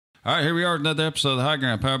All right, here we are, another episode of the High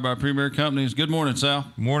Ground, powered by Premier Companies. Good morning, Sal.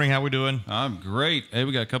 Morning, how we doing? I'm great. Hey,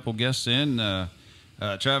 we got a couple guests in,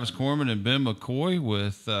 Travis Kohrman and Ben McCoy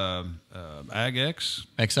with XAG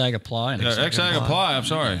Apply. XAG Apply, I'm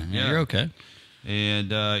sorry. Yeah, you're okay.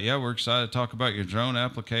 And, we're excited to talk about your drone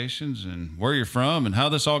applications and where you're from and how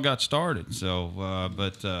this all got started. So, we're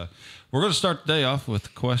going to start the day off with the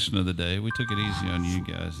question of the day. We took it easy on you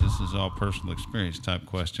guys. This is all personal experience type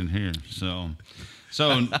question here. So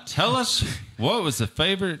tell us, what was the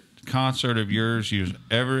favorite concert of yours you've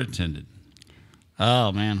ever attended?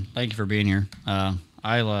 Oh, man. Thank you for being here. I'm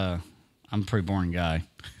a pretty boring guy.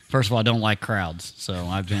 First of all, I don't like crowds, so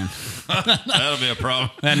I've been... That'll be a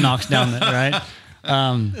problem. That knocks down that, right?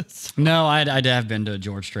 No, I have been to a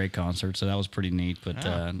George Strait concert, so that was pretty neat. But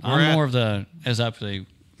I'm more of the... It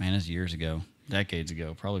was years ago, decades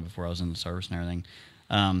ago, probably before I was in the service and everything.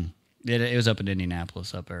 It was up in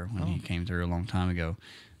Indianapolis up there when he came through a long time ago.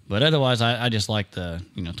 But otherwise, I just like the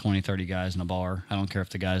 20, 30 guys in a bar. I don't care if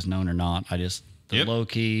the guy's known or not. I just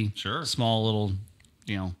low-key, small little,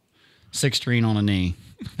 6-string on a knee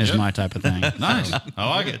is my type of thing. Nice. So, I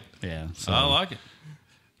like it. Yeah. So. I like it.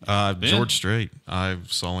 George Strait. I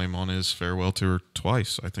saw him on his farewell tour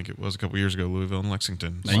twice. I think it was a couple years ago, Louisville and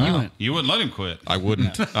Lexington. So. You wouldn't let him quit. I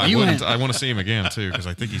wouldn't. I wouldn't. I want to see him again, too, because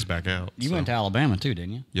I think he's back out. You went to Alabama, too,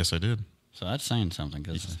 didn't you? Yes, I did. So that's saying something,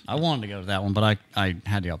 because I wanted to go to that one, but I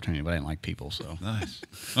had the opportunity, but I didn't like people. So nice.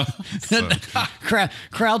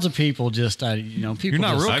 Crowds of people, just people. You're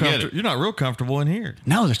not real comfortable in here.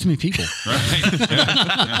 No, there's too many people. Right?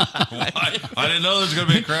 Yeah. I didn't know there was going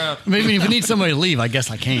to be a crowd. Maybe if I need somebody to leave, I guess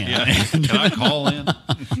I can. Yeah. Can I call in?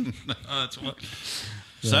 That's what.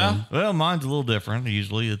 Sal? Well, mine's a little different.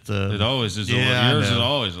 Usually, it always is. Yours is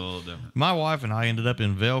always a little different. My wife and I ended up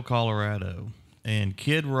in Vail, Colorado, and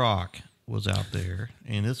Kid Rock was out there,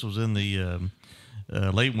 and this was in the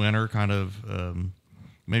late winter, kind of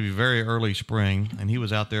maybe very early spring, and he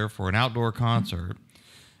was out there for an outdoor concert.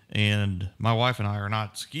 And my wife and I are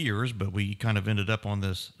not skiers, but we kind of ended up on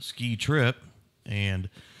this ski trip. And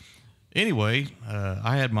anyway,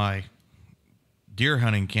 I had my deer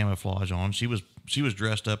hunting camouflage on. She was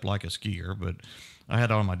dressed up like a skier, but I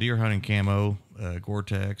had on my deer hunting camo,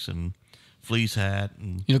 Gore-Tex, and fleece hat.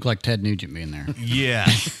 And you look like Ted Nugent being there. Yeah.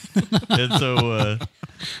 And so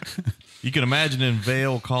you can imagine in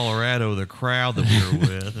Vail, Colorado, the crowd that we were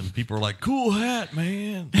with, and people were like, "Cool hat,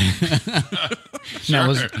 man."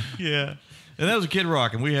 Sure. Yeah. And that was Kid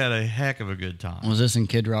Rock, and we had a heck of a good time. Was this in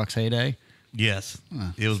Kid Rock's heyday? Yes.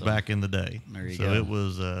 It was back in the day. There you go.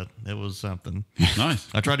 So it was something. Nice.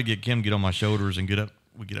 I tried to get Kim to get on my shoulders and get up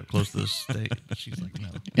close to the stage, but she's like,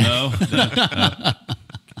 no.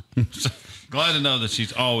 Glad to know that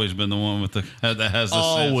she's always been the one with that has the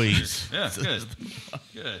always. Yeah, good.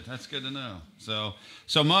 Good. That's good to know. So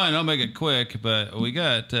mine, I'll make it quick, but we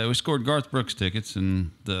scored Garth Brooks tickets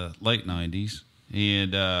in the late 90s,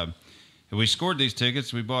 and we scored these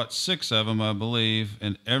tickets. We bought 6 of them, I believe,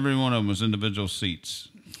 and every one of them was individual seats.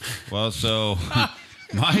 Well, so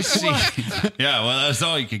my seat, that's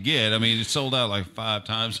all you could get. I mean, it sold out like 5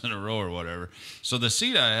 times in a row or whatever. So the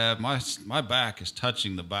seat I have, my back is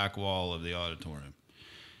touching the back wall of the auditorium.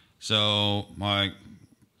 So my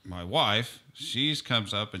wife, she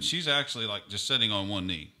comes up, and she's actually like just sitting on one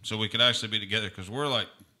knee. So we could actually be together, because we're like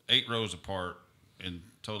 8 rows apart in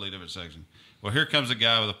totally different sections. Well, here comes a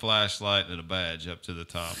guy with a flashlight and a badge up to the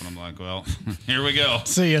top, and I'm like, "Well, here we go.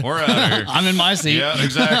 See ya. We're out of here. I'm in my seat." Yeah,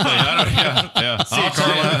 exactly.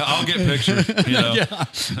 I'll get pictures.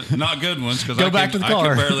 Not good ones, because Go back to the car. I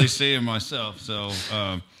can barely see him myself. So,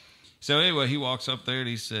 anyway, he walks up there and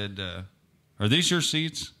he said, "Are these your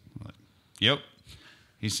seats?" I'm like, "Yep."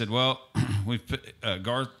 He said, "Well,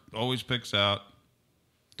 Garth always picks out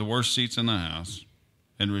the worst seats in the house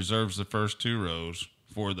and reserves the first 2 rows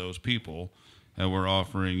for those people. And we're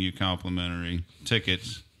offering you complimentary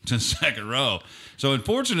tickets to the second row." So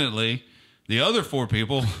unfortunately, the other 4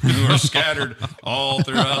 people who are scattered all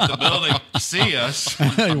throughout the building see us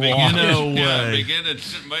begin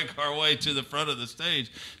to make our way to the front of the stage.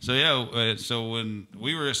 So so when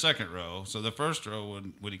we were a second row, so the first row,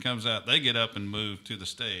 when he comes out, they get up and move to the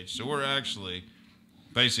stage. So we're actually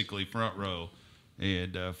basically front row.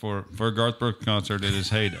 And for a Garth Brooks concert in his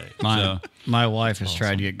heyday. My wife has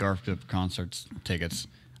tried to get Garth Brooks concerts tickets.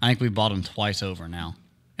 I think we bought them twice over now.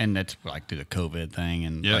 And that's like through the COVID thing.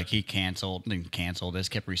 And like he canceled, this,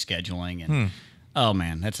 kept rescheduling. And oh,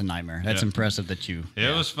 man, that's a nightmare. That's impressive that you.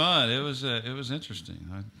 It was fun. It was interesting.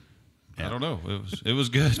 I don't know. It was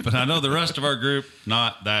good. But I know the rest of our group,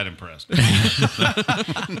 not that impressed.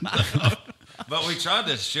 But we tried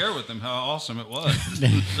to share with them how awesome it was.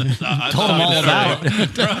 I Told them all about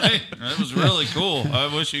it. Right? It was really cool. I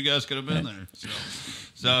wish you guys could have been there.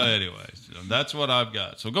 So anyways, that's what I've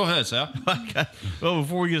got. So go ahead, Sal. Well,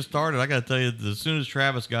 before we get started, I got to tell you, as soon as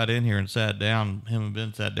Travis got in here and sat down, him and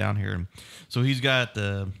Ben sat down here, and so he's got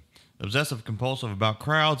obsessive compulsive about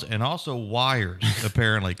crowds and also wires,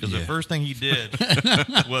 apparently, because the first thing he did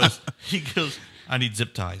was he goes, I need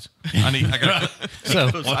zip ties. What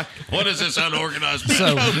is this unorganized?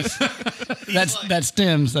 So that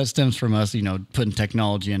stems from us, putting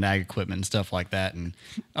technology into ag equipment and stuff like that. And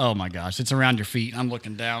oh my gosh, it's around your feet. I'm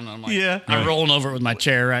looking down. And I'm like, I'm rolling over it with my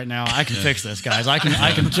chair right now. I can fix this, guys. I can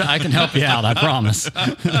help you out. I promise.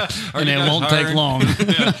 And it won't take long.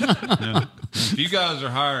 If you guys are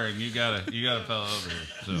hiring, you got a fellow over here.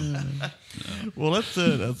 So. Well, let's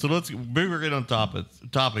bigger in on topic.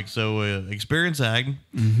 So, Xperience Ag.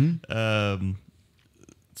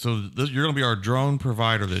 So you're going to be our drone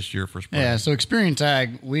provider this year for spring. Yeah. So Xperience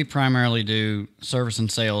Ag, we primarily do service and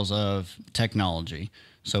sales of technology.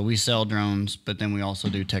 So we sell drones, but then we also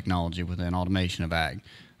do technology within automation of ag.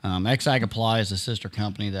 XAG Apply is a sister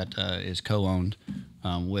company that is co-owned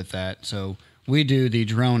with that. So we do the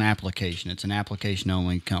drone application. It's an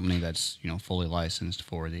application-only company that's fully licensed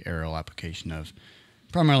for the aerial application of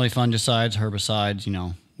primarily fungicides, herbicides,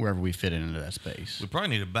 wherever we fit into that space. We probably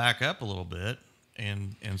need to back up a little bit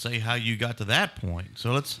and say how you got to that point.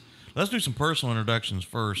 So let's do some personal introductions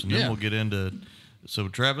first, and then we'll get into. So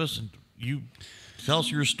Travis, you tell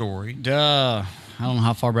us your story. I don't know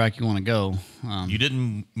how far back you want to go. You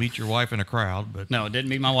didn't meet your wife in a crowd, but no, didn't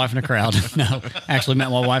meet my wife in a crowd. No, actually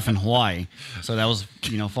met my wife in Hawaii, so that was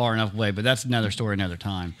far enough away. But that's another story, another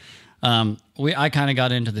time. I kind of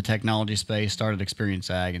got into the technology space, started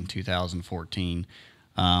Xperience Ag in 2014.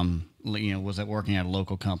 Was working at a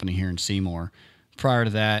local company here in Seymour. Prior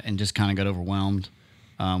to that, and just kind of got overwhelmed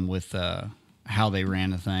with how they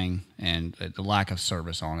ran the thing and the lack of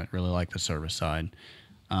service on it. Really like the service side.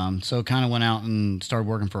 So kind of went out and started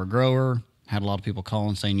working for a grower. Had a lot of people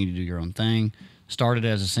calling saying you need to do your own thing. Started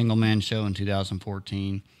as a single man show in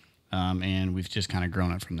 2014, and we've just kind of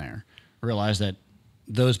grown it from there. Realized that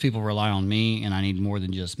those people rely on me, and I need more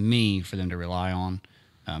than just me for them to rely on.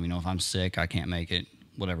 If I'm sick, I can't make it,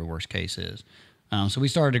 whatever worst case is. So we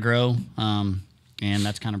started to grow, and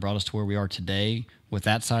that's kind of brought us to where we are today with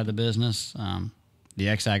that side of the business. The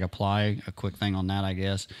XAG Apply, a quick thing on that, I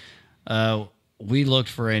guess. We looked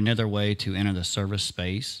for another way to enter the service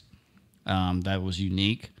space that was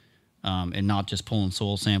unique, and not just pulling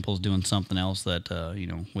soil samples, doing something else that,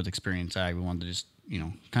 with Xperience Ag, we wanted to just,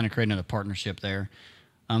 kind of create another partnership there.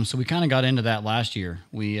 So we kind of got into that last year.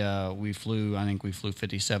 We flew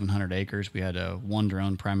 5,700 acres. We had one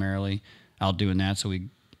drone primarily out doing that. So we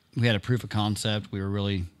had a proof of concept. We were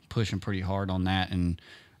really pushing pretty hard on that and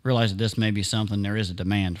realized that this may be something, there is a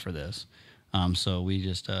demand for this. So we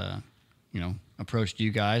just, approached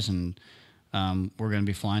you guys, and we're going to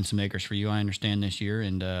be flying some acres for you, I understand, this year,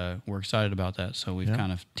 and we're excited about that. So we've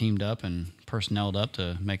kind of teamed up and personneled up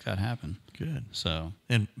to make that happen. Good. So,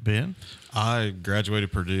 and Ben, I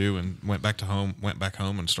graduated Purdue and went back home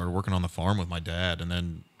and started working on the farm with my dad, and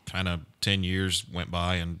then kind of 10 years went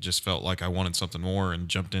by and just felt like I wanted something more and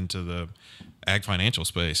jumped into the ag financial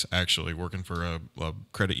space, actually working for a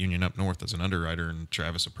credit union up north as an underwriter. And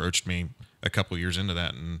Travis approached me a couple years into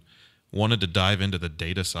that and wanted to dive into the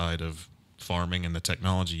data side of farming and the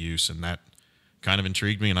technology use, and that kind of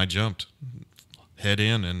intrigued me, and I jumped head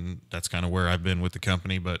in, and that's kind of where I've been with the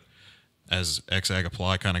company. But as XAG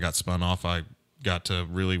Apply kind of got spun off, I got to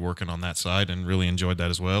really working on that side and really enjoyed that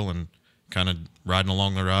as well, and kind of riding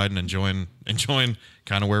along the ride and enjoying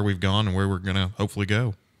kind of where we've gone and where we're going to hopefully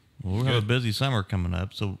go. Well, we have a busy summer coming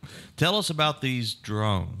up. So tell us about these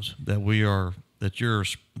drones that we're going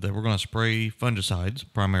to spray fungicides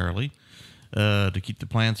primarily to keep the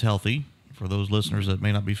plants healthy, for those listeners that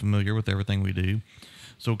may not be familiar with everything we do.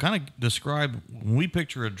 So kind of describe, when we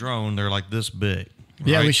picture a drone, they're like this big.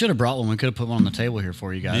 Yeah, right? we should have brought one. We could have put one on the table here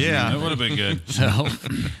for you guys. Yeah, that would have been good. So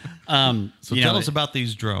tell us about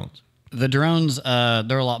these drones. The drones,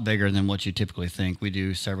 they're a lot bigger than what you typically think. We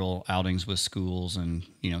do several outings with schools, and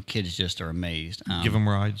kids just are amazed. Give them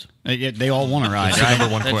rides. They all want to ride. That's the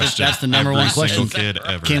number one question. That's the number one question. Kid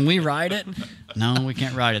ever. Can we ride it? No, we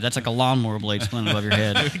can't ride it. That's like a lawnmower blade spinning above your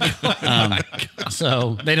head.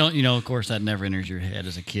 So they don't. Of course, that never enters your head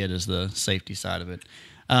as a kid, as the safety side of it.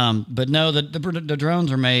 But no, the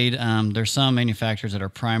drones are made. There's some manufacturers that are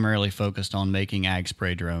primarily focused on making ag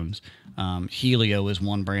spray drones. Helio is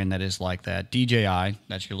one brand that is like that. DJI,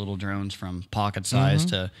 that's your little drones from pocket size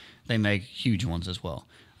to, they make huge ones as well.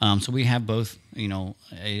 So we have both,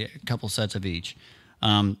 a couple sets of each.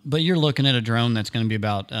 But you're looking at a drone that's going to be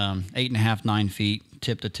about 8.5, 9 feet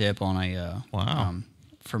tip to tip on a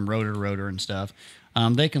from rotor to rotor and stuff.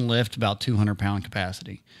 They can lift about 200-pound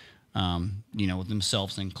capacity, with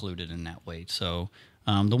themselves included in that weight. So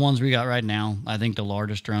the ones we got right now, I think the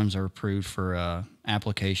largest drones are approved for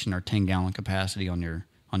application or 10-gallon capacity on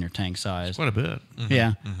your tank size. That's quite a bit. Mm-hmm.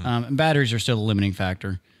 Yeah. And batteries are still a limiting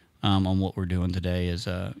factor. On what we're doing today is,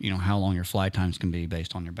 how long your flight times can be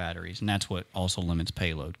based on your batteries. And that's what also limits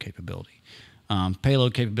payload capability.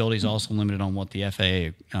 Payload capability is also limited on what the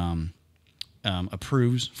FAA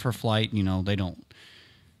approves for flight. They don't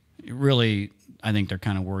really, I think they're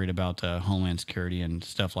kind of worried about Homeland Security and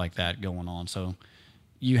stuff like that going on. So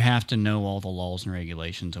you have to know all the laws and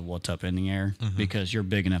regulations of what's up in the air because you're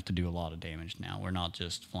big enough to do a lot of damage now. We're not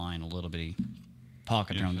just flying a little bitty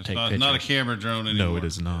pocket drone to take pictures. Not a camera drone anymore. No, it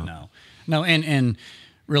is not. No, and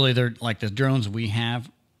really, they're like the drones we have.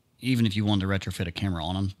 Even if you wanted to retrofit a camera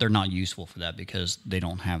on them, they're not useful for that because they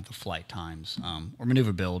don't have the flight times or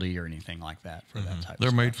maneuverability or anything like that for that type. They're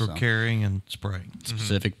of made stuff. for carrying and spraying.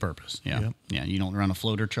 Specific purpose. Yeah, Yep. yeah. You don't run a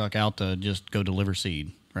floater truck out to just go deliver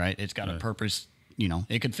seed, right? It's got a purpose.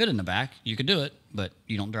 It could fit in the back. You could do it, but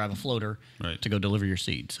you don't drive a floater to go deliver your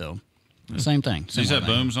seed. So, same thing. These have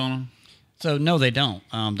booms on them? So, no, they don't.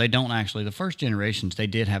 They don't actually. The first generations, they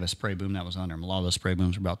did have a spray boom that was under them. A lot of those spray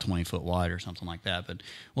booms were about 20 foot wide or something like that. But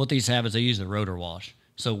what these have is they use the rotor wash.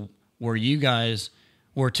 So where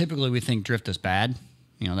typically we think drift is bad,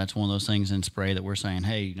 that's one of those things in spray that we're saying,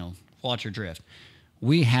 hey, watch your drift.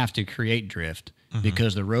 We have to create drift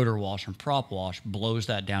because the rotor wash and prop wash blows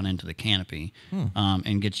that down into the canopy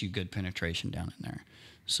and gets you good penetration down in there.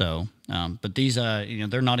 So, but these,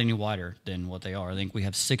 they're not any wider than what they are. I think we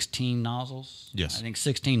have 16 nozzles. Yes. I think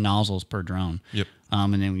 16 nozzles per drone. Yep.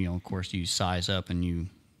 And then, of course, you size up and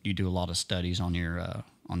you do a lot of studies on your,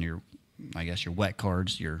 I guess, your wet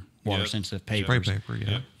cards, your water sensitive papers. Spray paper,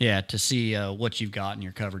 yeah. Yeah, to see what you've got in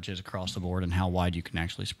your coverages across the board and how wide you can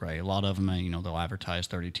actually spray. A lot of them, they'll advertise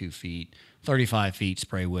 32 feet, 35 feet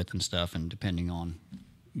spray width and stuff, and depending on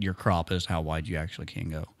your crop is how wide you actually can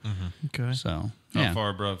go. Okay. So, How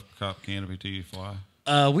far above crop canopy do you fly?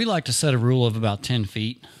 We like to set a rule of about 10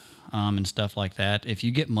 feet and stuff like that. If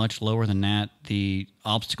you get much lower than that, the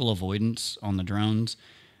obstacle avoidance on the drones,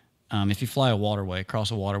 if you fly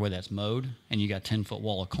across a waterway that's mowed and you got 10-foot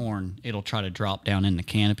wall of corn, it'll try to drop down in the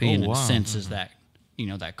canopy and it senses that,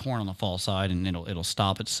 that corn on the fall side and it'll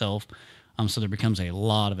stop itself. So there becomes a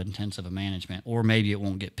lot of intensive management, or maybe it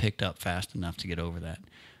won't get picked up fast enough to get over that.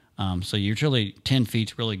 So you're really 10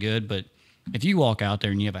 feet's really good, but if you walk out there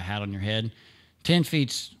and you have a hat on your head, 10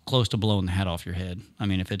 feet's close to blowing the hat off your head. I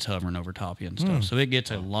mean, if it's hovering over top of you and stuff. So it gets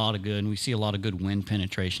a lot of good, and we see a lot of good wind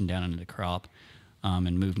penetration down into the crop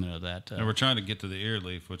and movement of that. And we're trying to get to the ear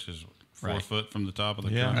leaf, which is 4 foot from the top of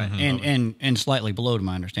the Yeah. crop. Right. And slightly below, to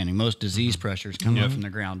my understanding. Most disease pressures come up from the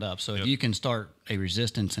ground up. So if you can start a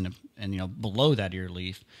resistance and below that ear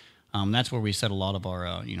leaf, that's where we set a lot of our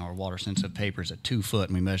our water sensitive papers at 2 foot,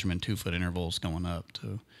 and we measure them in 2 foot intervals going up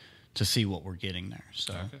to see what we're getting there.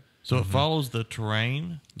 So. Okay. So it follows the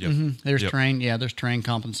terrain. Yep. There's terrain, there's terrain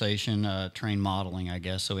compensation, terrain modeling, I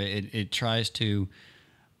guess. So it tries to.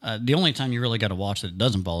 The only time you really got to watch that it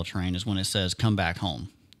doesn't follow terrain is when it says come back home.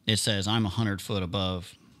 It says I'm 100 foot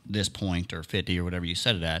above this point or 50 or whatever you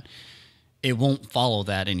set it at. It won't follow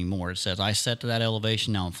that anymore. It says I set to that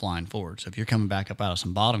elevation, now I'm flying forward. So if you're coming back up out of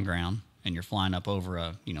some bottom ground and you're flying up over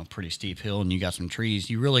a pretty steep hill and you got some trees,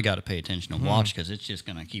 you really got to pay attention and watch because it's just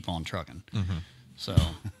going to keep on trucking. So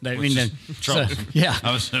yeah,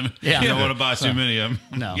 I was assuming Yeah. you don't want to buy too many of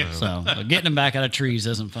them. no. So getting them back out of trees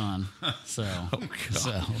isn't fun. So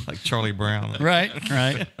Like Charlie Brown. right.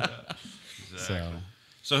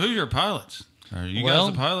 So who's your pilots? Are you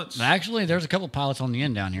guys the pilots? Actually, there's a couple pilots on the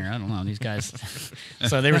end down here. I don't know these guys.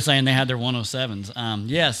 So they were saying they had their 107s.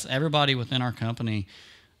 Yes, everybody within our company.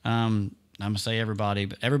 I'm gonna say everybody,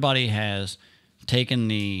 but everybody has taken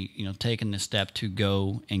the step to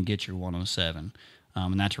go and get your 107,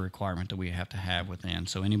 and that's a requirement that we have to have within.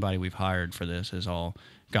 So anybody we've hired for this has all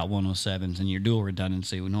got 107s, and your dual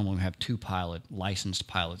redundancy. We normally have 2 licensed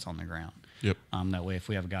pilots on the ground. Yep. That way, if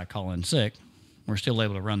we have a guy call in sick, we're still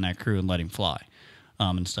able to run that crew and let him fly,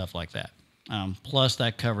 and stuff like that. Plus,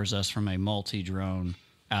 that covers us from a multi-drone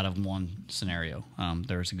out of one scenario.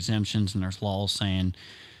 There's exemptions and there's laws saying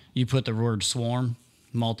you put the word swarm,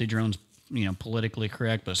 multi-drone's politically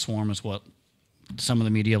correct, but swarm is what some of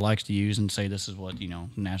the media likes to use and say this is what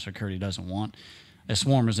national security doesn't want. A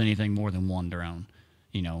swarm is anything more than one drone,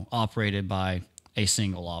 operated by a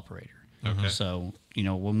single operator. Okay. So,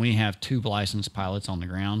 when we have 2 licensed pilots on the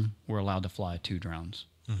ground, we're allowed to fly 2 drones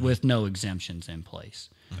with no exemptions in place.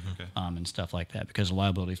 Okay. And stuff like that, because the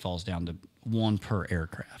liability falls down to 1 per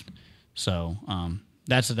aircraft. So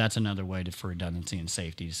that's another way for redundancy and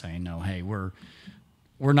safety to say, no, hey, we're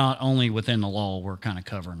not only within the law, we're kind of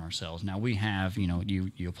covering ourselves. Now we have,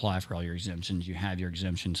 you apply for all your exemptions. You have your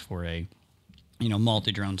exemptions for a,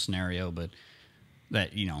 multi-drone scenario, but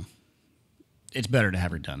that, it's better to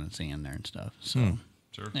have redundancy in there and stuff. So,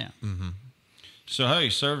 Sure. yeah. So how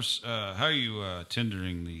are you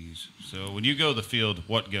tendering these? So when you go to the field,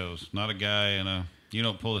 what goes? Not a guy you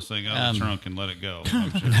don't pull this thing out of the trunk and let it go.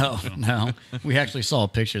 I'm sure. No. We actually saw a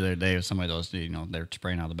picture the other day of somebody that was, they're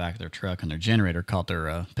spraying out the back of their truck, and their generator caught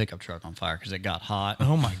their pickup truck on fire because it got hot.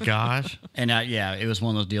 Oh my gosh! And it was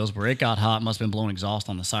one of those deals where it got hot, must have been blowing exhaust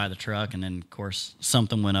on the side of the truck, and then of course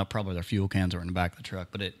something went up. Probably their fuel cans were in the back of the truck,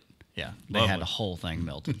 but they had the whole thing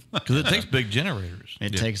melted. Because it takes big generators.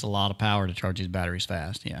 It takes a lot of power to charge these batteries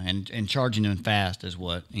fast. Yeah, and charging them fast is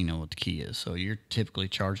what what the key is. So you're typically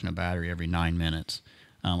charging a battery every 9 minutes.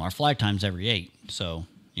 Our flight time's every 8, so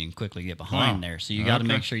you can quickly get behind there. So you got to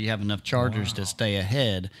make sure you have enough chargers to stay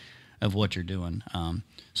ahead of what you're doing.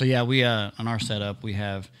 We on our setup we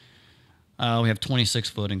have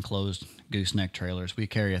 26-foot enclosed gooseneck trailers. We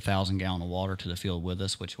carry 1,000 gallon of water to the field with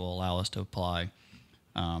us, which will allow us to apply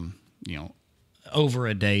over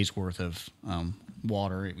a day's worth of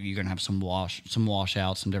water. You're going to have some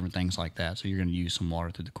washouts, some different things like that. So you're going to use some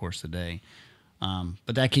water through the course of the day.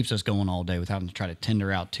 But that keeps us going all day without having to try to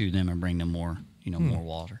tender out to them and bring them more, more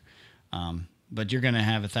water. But you're going to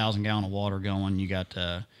have 1,000 gallon of water going. You got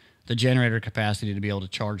the generator capacity to be able to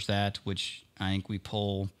charge that, which I think we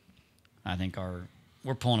pull.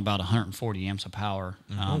 We're pulling about 140 amps of power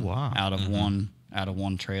out of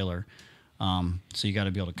one trailer. So you got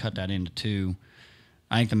to be able to cut that into 2.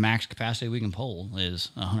 I think the max capacity we can pull is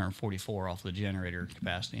 144 off the generator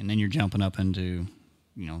capacity, and then you're jumping up into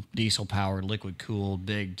diesel powered, liquid cooled,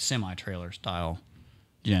 big semi trailer style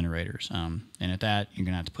generators. And at that, you're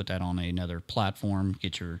gonna have to put that on another platform,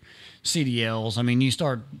 get your CDLs. I mean,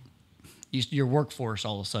 your workforce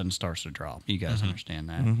all of a sudden starts to drop. You guys understand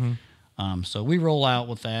that. So we roll out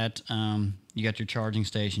with that. You got your charging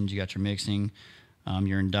stations, you got your mixing.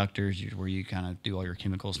 Your inductors, where you kind of do all your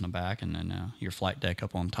chemicals in the back, and then your flight deck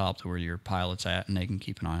up on top to where your pilot's at, and they can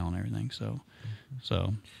keep an eye on everything. So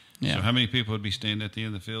yeah. So how many people would be standing at the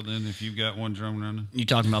end of the field then if you've got one drone running? You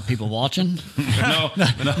talking about people watching? No,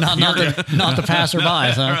 not the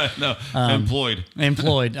passerbys, huh? Right, no, employed.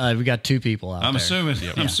 Employed. We got 2 people out I'm there.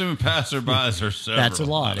 assuming passerbys are several. That's a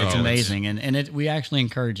lot. It's amazing, and we actually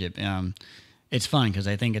encourage it. It's fun because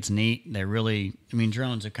I think it's neat. They really,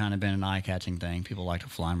 drones have kind of been an eye-catching thing. People like to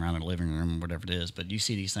fly them around their living room or whatever it is, but you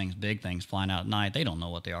see these things, big things, flying out at night. They don't know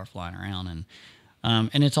what they are flying around,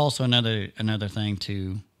 and it's also another thing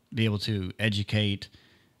to be able to educate.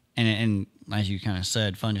 And as you kind of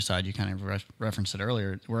said, fungicide, you kind of referenced it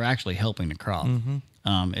earlier, we're actually helping the crop.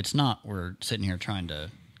 It's not we're sitting here trying to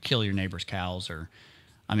kill your neighbor's cows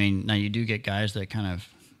now you do get guys that kind of,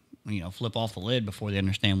 flip off the lid before they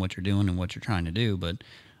understand what you're doing and what you're trying to do. But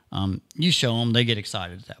you show them, they get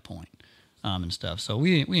excited at that point, and stuff. So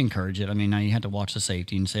we encourage it. Now you have to watch the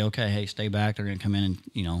safety and say, okay, hey, stay back. They're going to come in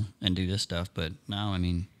and, and do this stuff. But no,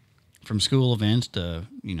 from school events to,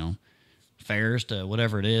 fairs to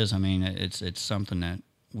whatever it is, it's something that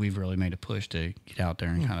we've really made a push to get out there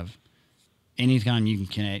and kind of anytime you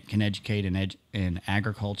can educate in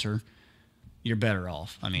agriculture, you're better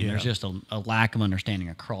off. There's just a lack of understanding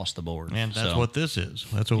across the board. And that's what this is.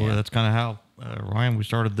 That's kind of how, Ryan, we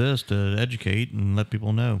started this, to educate and let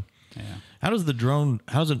people know. Yeah. How does the drone,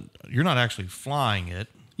 you're not actually flying it.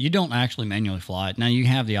 You don't actually manually fly it. Now you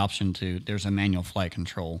have the option there's a manual flight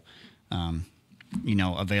control,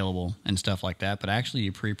 available and stuff like that, but actually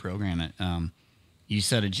you pre-program it. You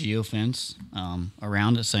set a geofence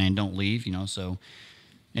around it saying don't leave, so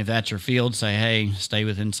if that's your field, say, hey, stay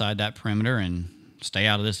inside that perimeter and stay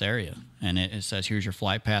out of this area. And it says, here's your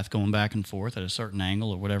flight path going back and forth at a certain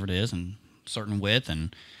angle or whatever it is and certain width.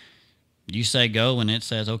 And you say go, and it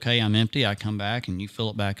says, okay, I'm empty. I come back, and you fill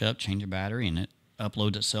it back up, change your battery, and it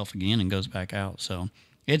uploads itself again and goes back out. So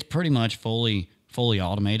it's pretty much fully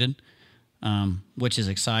automated, which is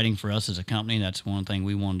exciting for us as a company. That's one thing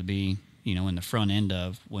we wanted to be, in the front end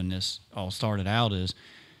of when this all started out is,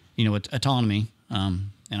 it's autonomy.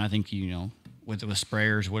 And I think, with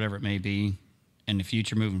sprayers, whatever it may be, in the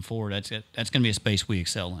future moving forward, that's going to be a space we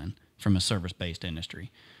excel in from a service-based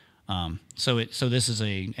industry. So this is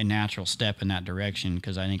a natural step in that direction,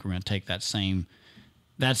 because I think we're going to take that same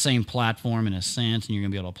platform in a sense, and you're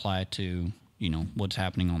going to be able to apply it to what's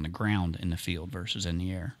happening on the ground in the field versus in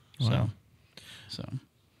the air. Wow. So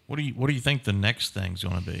What do you think the next thing's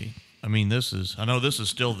going to be? I mean, I know this is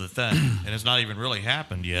still the thing, and it's not even really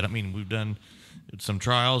happened yet. I mean, we've done some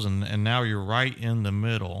trials, and now you're right in the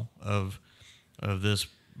middle of this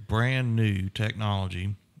brand new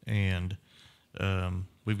technology, and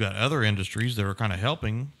we've got other industries that are kind of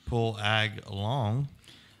helping pull ag along.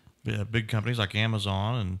 Big companies like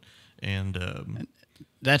Amazon and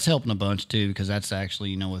that's helping a bunch too, because that's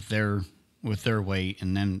actually with their weight,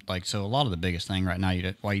 and then so a lot of the biggest thing right now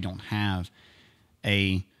why you don't have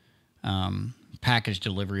a package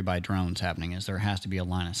delivery by drones happening is there has to be a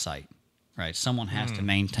line of sight, right? Someone has to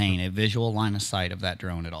maintain a visual line of sight of that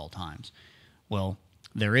drone at all times. Well,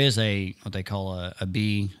 there is what they call a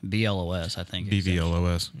BLOS, I think.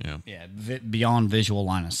 BVLOS, yeah. Yeah, beyond visual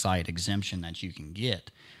line of sight exemption that you can get.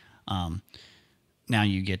 Now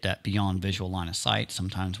you get that beyond visual line of sight.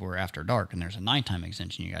 Sometimes we're after dark, and there's a nighttime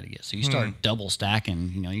exemption you got to get. So you start double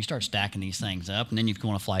stacking. You start stacking these things up, and then if you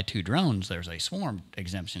want to fly 2 drones, there's a swarm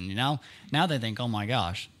exemption. Now they think, oh my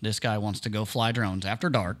gosh, this guy wants to go fly drones after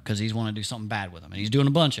dark because he's want to do something bad with them, and he's doing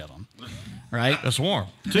a bunch of them, right? a swarm.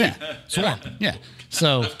 Yeah, swarm. Yeah.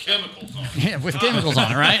 So With chemicals on it. yeah, with chemicals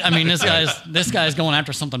on it, right? I mean, this guy's going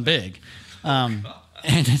after something big, and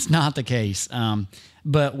it's not the case.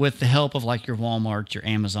 But with the help of your Walmarts, your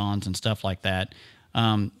Amazons, and stuff like that,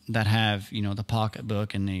 that have the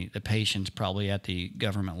pocketbook and the patience probably at the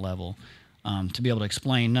government level, to be able to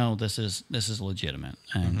explain, no, this is legitimate,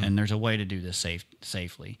 and there's a way to do this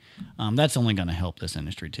safely. That's only going to help this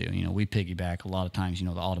industry too. We piggyback a lot of times, the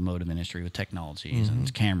automotive industry with technologies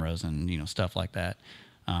and cameras and stuff like that.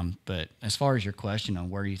 But as far as your question on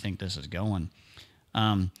where do you think this is going,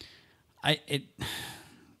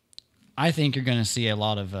 I think you're going to see a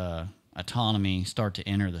lot of autonomy start to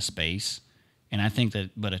enter the space, and I think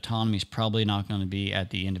but autonomy is probably not going to be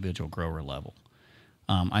at the individual grower level.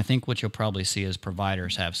 I think what you'll probably see is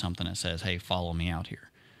providers have something that says, "Hey, follow me out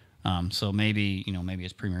here." So maybe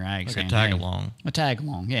it's Premier Ag saying, a tag hey, along. A tag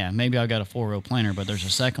along, yeah. Maybe I've got a 4-row planter, but there's a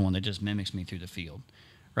second one that just mimics me through the field,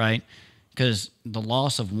 right? Because the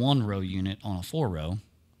loss of 1 row unit on a 4-row,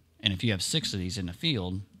 and if you have 6 of these in the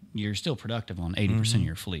field, you're still productive on 80% of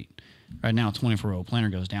your fleet. Right now, a 24-row planter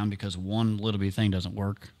goes down because one little bitty thing doesn't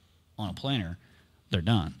work on a planter. They're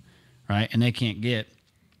done, right? And they can't get.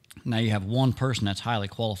 Now you have one person that's highly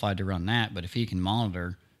qualified to run that, but if he can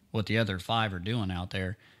monitor what the other 5 are doing out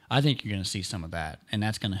there, I think you're going to see some of that, and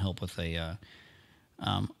that's going to help with a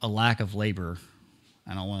lack of labor.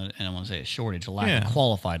 I don't want to say a shortage, a lack of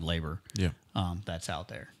qualified labor. Yeah. That's out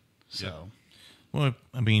there. So, Well,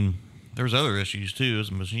 I mean, there's other issues too. As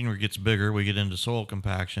the machinery gets bigger, we get into soil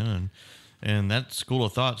compaction, and that school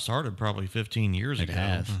of thought started probably 15 years ago.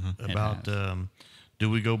 Has. About do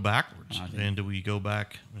we go backwards, and do we go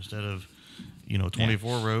back instead of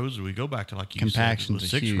 24 rows? Do we go back to like you said, with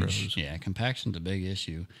 6 rows? Yeah, compaction's a big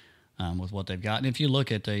issue with what they've got. And if you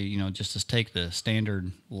look at just to take the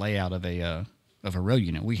standard layout of a row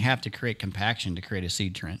unit, we have to create compaction to create a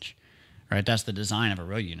seed trench. Right, that's the design of a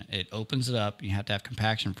row unit. It opens it up. You have to have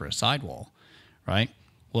compaction for a sidewall, right?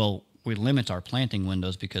 Well, we limit our planting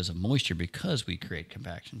windows because of moisture because we create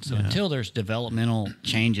compaction. So until there's developmental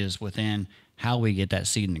changes within how we get that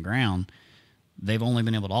seed in the ground, they've only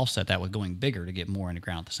been able to offset that with going bigger to get more in the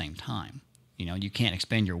ground at the same time. You can't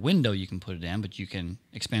expand your window you can put it in, but you can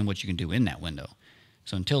expand what you can do in that window.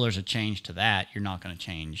 So until there's a change to that, you're not going to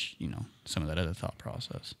change, some of that other thought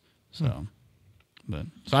process. So.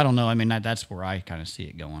 So I don't know. I mean, that's where I kind of see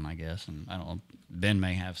it going, I guess. And I don't know. Ben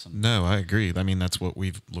may have some. No, I agree. I mean, that's what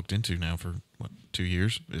we've looked into now for 2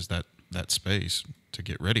 years is that space to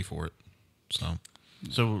get ready for it.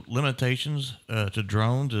 So limitations to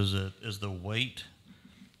drones is the weight.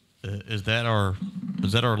 Is that our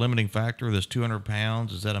limiting factor? This 200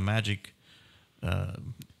 pounds. Is that a magic?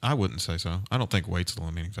 I wouldn't say so. I don't think weight's the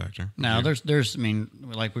limiting factor. No, there's. I mean,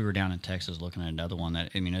 like we were down in Texas looking at another one that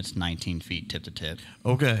it's 19 feet tip to tip.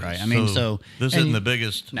 Okay, right. I mean, so this isn't the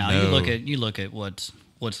biggest. Now you look at what's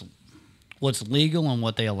legal and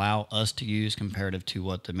what they allow us to use comparative to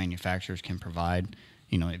what the manufacturers can provide.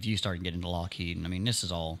 If you start getting into Lockheed, and I mean, this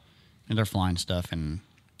is all, they're flying stuff in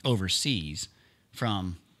overseas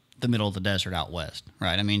from the middle of the desert out west,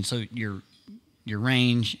 right? I mean, so your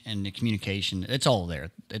range and the communication, it's all there.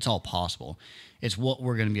 It's all possible. It's what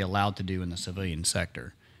we're going to be allowed to do in the civilian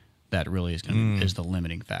sector that really is is the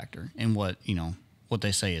limiting factor, and what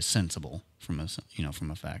they say is sensible from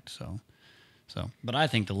a fact. So, but I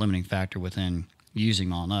think the limiting factor within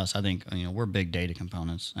using on us, I think we're big data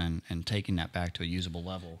components, and taking that back to a usable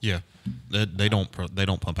level. Yeah, they don't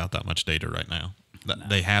pump out that much data right now.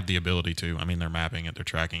 They have the ability to. I mean, they're mapping it, they're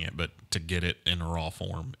tracking it, but to get it in raw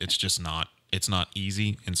form, it's just not. It's not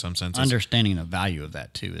easy in some senses. Understanding the value of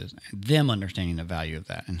that too is them understanding the value of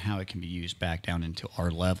that and how it can be used back down into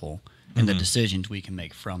our level and the decisions we can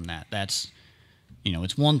make from that. That's,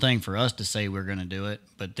 it's one thing for us to say we're going to do it,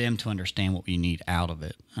 but them to understand what we need out of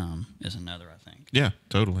it is another, I think. Yeah,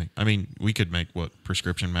 totally. I mean, we could make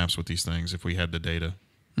prescription maps with these things if we had the data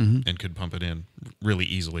and could pump it in really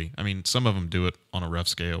easily. I mean, some of them do it on a rough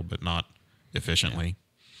scale, but not efficiently.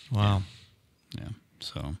 Yeah. Wow. Yeah.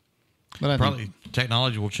 So, but probably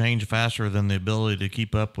technology will change faster than the ability to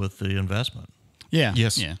keep up with the investment. Yeah.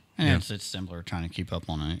 Yes. Yeah. And it's simpler trying to keep up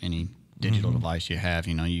on any digital device you have.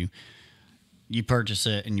 You purchase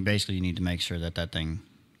it, and you need to make sure that thing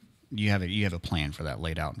you have a plan for that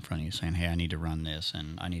laid out in front of you, saying, hey, I need to run this,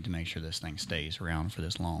 and I need to make sure this thing stays around for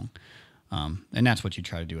this long. And that's what you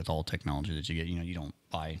try to do with all technology that you get. You don't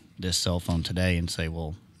buy this cell phone today and say,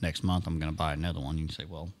 well, next month I'm going to buy another one. You can say,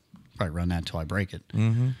 well, probably run that until I break it.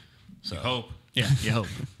 Mm-hmm. So you hope. Yeah, you hope,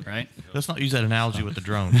 right? Let's not use that analogy with the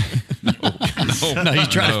drone. No, you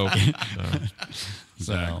try. No.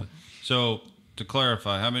 Exactly. So to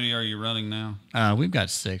clarify, how many are you running now? We've got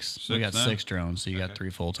six. We got now? 6 drones. So you got 3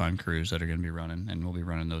 full-time crews that are going to be running, and we'll be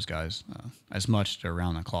running those guys as much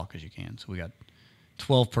around the clock as you can. So we got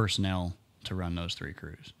 12 personnel to run those 3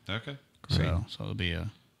 crews. Okay. So it'll be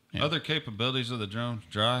Other capabilities of the drone: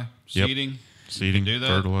 dry, Yep. seeding, do that.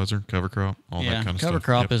 Fertilizer, cover crop, all that kind of cover stuff.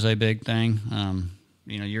 crop is a big thing.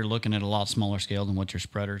 You're looking at a lot smaller scale than what your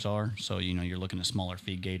spreaders are. So, you're looking at smaller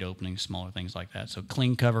feed gate openings, smaller things like that. So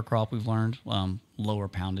clean cover crop, we've learned, lower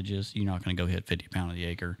poundages. You're not going to go hit 50 pound of the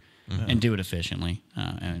acre and do it efficiently.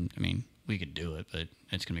 We could do it, but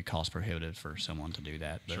it's going to be cost prohibitive for someone to do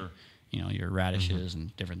that. But, Sure. Your radishes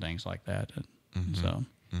and different things like that.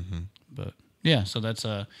 But yeah, so that's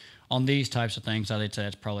on these types of things, I'd say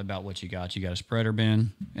that's probably about what you got. You got a spreader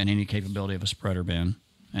bin and any capability of a spreader bin.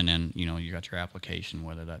 And then, you got your application,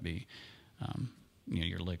 whether that be,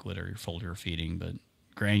 your liquid or your folder feeding. But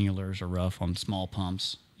granulars are rough on small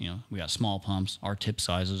pumps. We got small pumps. Our tip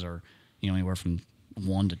sizes are, anywhere from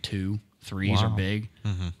 1 to 2. 3s are big.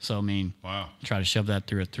 So, wow. Try to shove that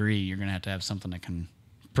through a 3, you're going to have something that can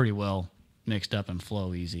pretty well mixed up and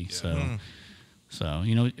flow easy. Yeah. So,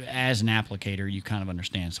 as an applicator, you kind of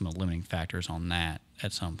understand some of the limiting factors on that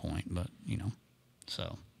at some point. But,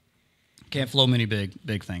 so can't flow many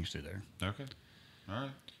big things through there. Okay. All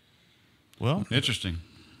right. Well, interesting.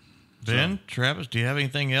 Ben, Travis, do you have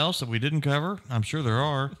anything else that we didn't cover? I'm sure there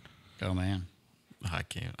are. Oh, man. I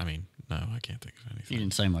can't. No, I can't think of anything. You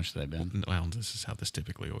didn't say much today, Ben. Well, this is how this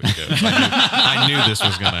typically always goes. I knew this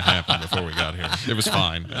was going to happen before we got here. It was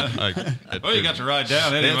fine. You got to ride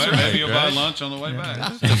down anyway. That's right, Maybe you'll buy lunch on the way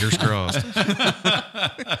back. Fingers crossed.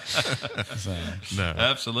 No,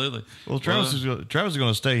 absolutely. Well, Travis is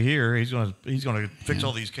going to stay here. He's going to fix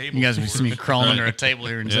all these cables. You guys will see me crawling under a table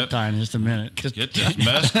here in zip tie in just a minute. Get this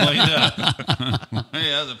mess cleaned up.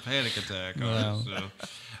 He has a panic attack on us. So.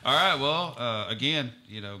 All right. Well, again,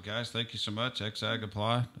 guys, thank you so much. XAG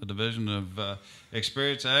Apply, a division of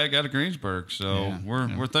Xperience Ag out of Greensburg. So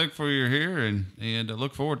we're thankful you're here and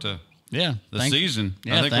look forward to the season.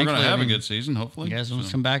 Yeah, I think we're going to have a good season, hopefully. You guys want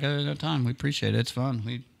to come back at a time. We appreciate it. It's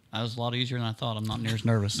fun. That was a lot easier than I thought. I'm not near as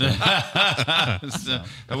nervous. So.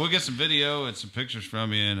 We'll get some video and some pictures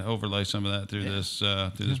from you and overlay some of that through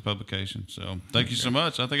this publication. So thank you so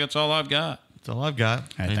much. I think that's all I've got. That's all I've got.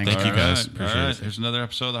 Right, thank you guys. Appreciate it. Here's another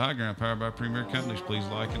episode of The High Ground, powered by Premier Companies. Please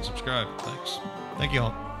like and subscribe. Thanks. Thank you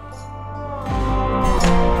all.